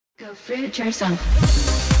Go fruit yourself.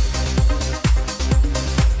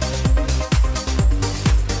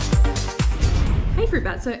 Hey Fruit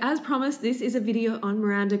Bat, so as promised, this is a video on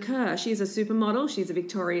Miranda Kerr. She's a supermodel, she's a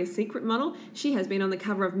Victoria's Secret model, she has been on the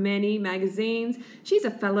cover of many magazines, she's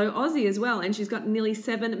a fellow Aussie as well, and she's got nearly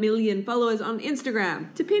 7 million followers on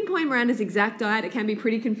Instagram. To pinpoint Miranda's exact diet, it can be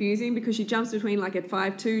pretty confusing because she jumps between like a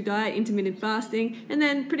 5-2 diet, intermittent fasting, and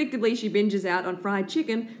then predictably she binges out on fried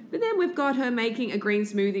chicken, but then we've got her making a green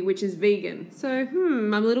smoothie which is vegan. So,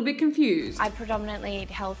 I'm a little bit confused. I predominantly eat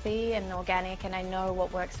healthy and organic, and I know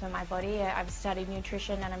what works for my body. I've studied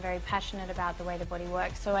nutrition and I'm very passionate about the way the body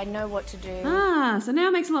works, so I know what to do. So now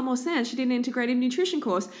it makes a lot more sense. She did an integrative nutrition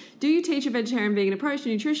course. Do you teach a vegetarian vegan approach to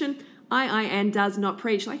nutrition? IIN does not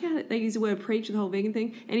preach. Like how they use the word preach, the whole vegan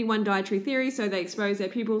thing. Any one dietary theory, so they expose their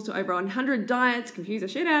pupils to over 100 diets, confuse the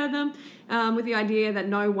shit out of them, with the idea that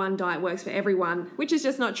no one diet works for everyone, which is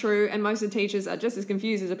just not true, and most of the teachers are just as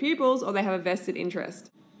confused as the pupils, or they have a vested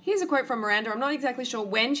interest. Here's a quote from Miranda. I'm not exactly sure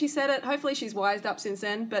when she said it. Hopefully she's wised up since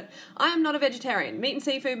then, but I am not a vegetarian. Meat and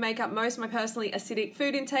seafood make up most of my personally acidic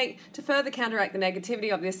food intake. To further counteract the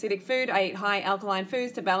negativity of the acidic food, I eat high alkaline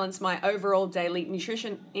foods to balance my overall daily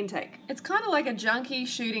nutrition intake. It's kind of like a junkie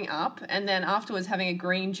shooting up and then afterwards having a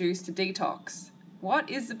green juice to detox. What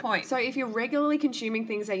is the point? So if you're regularly consuming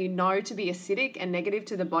things that you know to be acidic and negative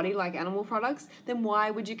to the body like animal products, then why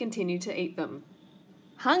would you continue to eat them?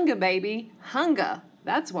 Hunger, baby. Hunger.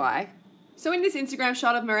 That's why. So in this Instagram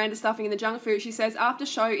shot of Miranda stuffing in the junk food, she says after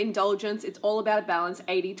show indulgence, it's all about a balance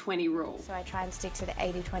 80-20 rule. So I try and stick to the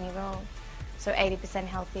 80-20 rule. So 80%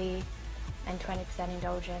 healthy and 20%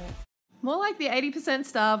 indulgent. More like the 80%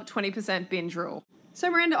 starve, 20% binge rule. So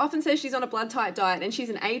Miranda often says she's on a blood type diet and she's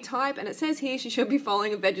an A type, and it says here she should be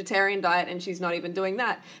following a vegetarian diet and she's not even doing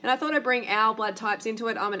that. And I thought I'd bring our blood types into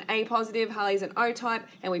it. I'm an A positive, Harley's an O type,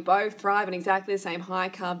 and we both thrive on exactly the same high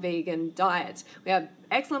carb vegan diet. We have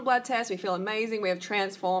excellent blood tests, we feel amazing, we have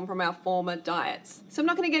transformed from our former diets. So I'm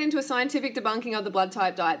not going to get into a scientific debunking of the blood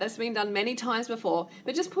type diet. That's been done many times before,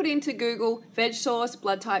 but just put into Google veg source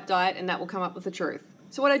blood type diet and that will come up with the truth.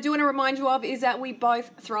 So what I do want to remind you of is that we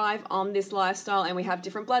both thrive on this lifestyle and we have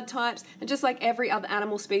different blood types, and just like every other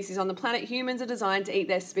animal species on the planet, humans are designed to eat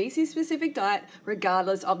their species-specific diet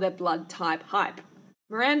regardless of their blood type hype.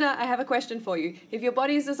 Miranda, I have a question for you. If your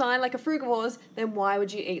body is designed like a frugivore's, then why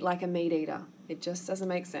would you eat like a meat eater? It just doesn't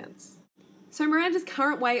make sense. So Miranda's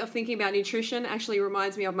current way of thinking about nutrition actually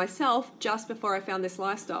reminds me of myself just before I found this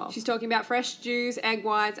lifestyle. She's talking about fresh juice, egg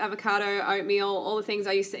whites, avocado, oatmeal, all the things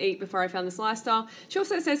I used to eat before I found this lifestyle. She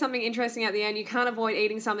also says something interesting at the end. You can't avoid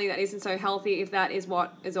eating something that isn't so healthy if that is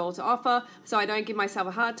what is all to offer, so I don't give myself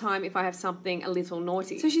a hard time if I have something a little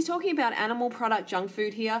naughty. So she's talking about animal product junk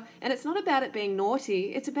food here, and it's not about it being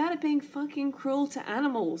naughty, it's about it being fucking cruel to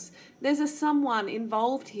animals. There's a someone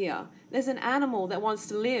involved here. There's an animal that wants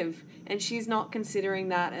to live, and she's not considering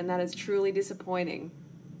that, and that is truly disappointing.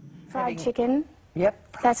 Fried chicken.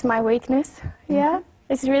 Yep. That's my weakness. Yeah.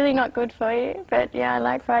 It's really not good for you, but yeah, I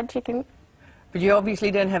like fried chicken. But you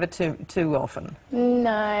obviously don't have it too often.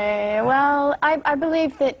 No. Well, I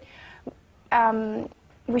believe that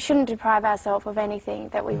we shouldn't deprive ourselves of anything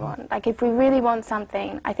that we want. Like, if we really want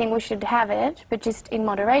something, I think we should have it, but just in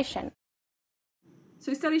moderation.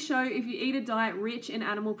 So studies show if you eat a diet rich in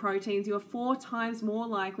animal proteins, you are 4 times more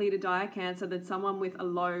likely to die of cancer than someone with a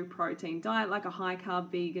low protein diet, like a high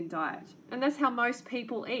carb vegan diet. And that's how most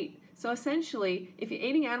people eat. So essentially, if you're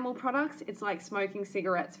eating animal products, it's like smoking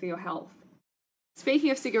cigarettes for your health. Speaking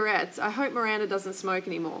of cigarettes, I hope Miranda doesn't smoke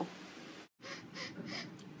anymore.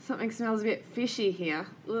 Something smells a bit fishy here.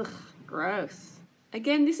 Ugh, gross.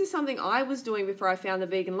 Again, this is something I was doing before I found the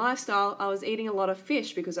vegan lifestyle. I was eating a lot of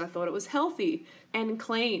fish because I thought it was healthy and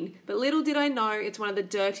clean. But little did I know it's one of the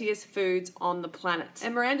dirtiest foods on the planet.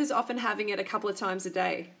 And Miranda's often having it a couple of times a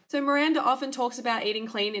day. So Miranda often talks about eating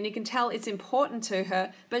clean, and you can tell it's important to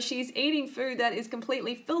her, but she's eating food that is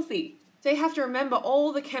completely filthy. So you have to remember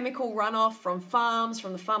all the chemical runoff from farms,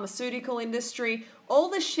 from the pharmaceutical industry,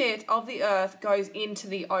 all the shit of the earth goes into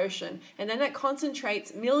the ocean, and then it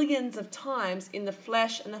concentrates millions of times in the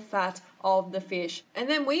flesh and the fat of the fish. And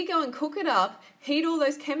then we go and cook it up, heat all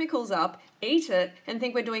those chemicals up, eat it, and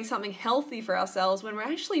think we're doing something healthy for ourselves when we're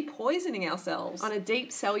actually poisoning ourselves on a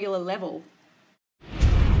deep cellular level.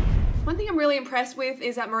 One thing I'm really impressed with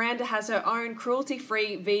is that Miranda has her own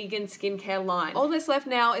cruelty-free vegan skincare line. All that's left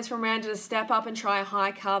now is for Miranda to step up and try a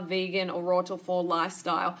high-carb vegan or raw till 4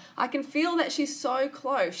 lifestyle. I can feel that she's so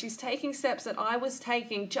close. She's taking steps that I was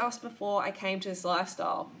taking just before I came to this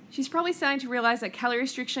lifestyle. She's probably starting to realize that calorie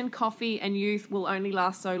restriction, coffee, and youth will only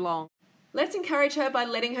last so long. Let's encourage her by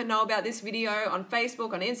letting her know about this video on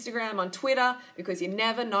Facebook, on Instagram, on Twitter, because you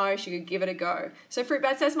never know, she could give it a go. So Fruit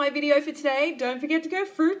Bats, that's my video for today. Don't forget to go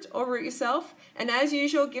fruit or root yourself. And as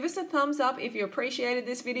usual, give us a thumbs up if you appreciated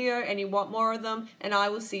this video and you want more of them, and I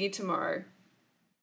will see you tomorrow.